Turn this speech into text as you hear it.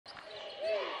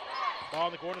Ball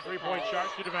in the corner, three-point shot,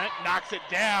 shoot event, knocks it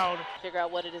down. Figure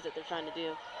out what it is that they're trying to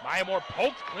do. Maya Moore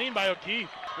poked clean by O'Keefe.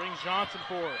 Brings Johnson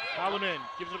forward. Holloman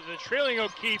gives it to the trailing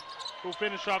O'Keefe, who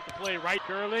finished off the play. Right,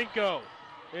 Kurylenko.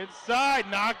 Inside,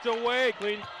 knocked away.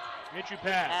 Clean. Mitchell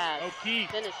pass. O'Keefe.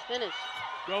 Finish.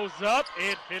 Goes up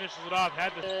and finishes it off.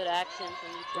 Had the good action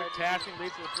from quick passing,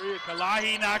 leads to the three.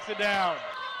 Kalahi knocks it down.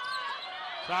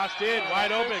 Tossed in,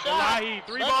 wide open. Kalahi,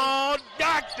 three ball,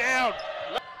 knocked down.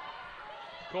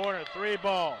 Corner, three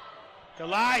ball.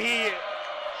 Kalahi.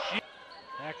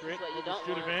 Accurate.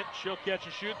 Shoot event. She'll catch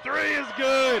and shoot. Three is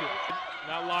good.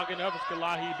 Not long enough as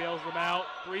Kalahi bails them out.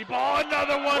 Three ball,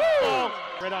 another one falls.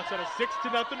 Red Hawks on a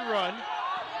 6-0 run.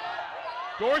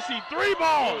 Dorsey, three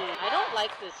ball. I don't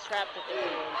like this trap that they're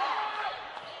doing.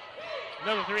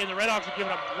 Another three, and the Red Hawks are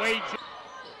giving up way too.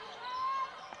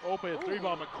 Open, three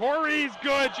ball. McCory's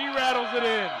good. She rattles it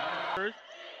in.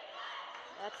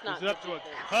 That's not good. Up to a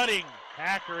cutting,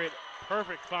 accurate,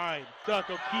 perfect find.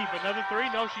 O'Keefe, another three.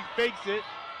 No, she fakes it.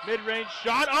 Mid-range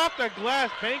shot off the glass.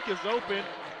 Pank is open.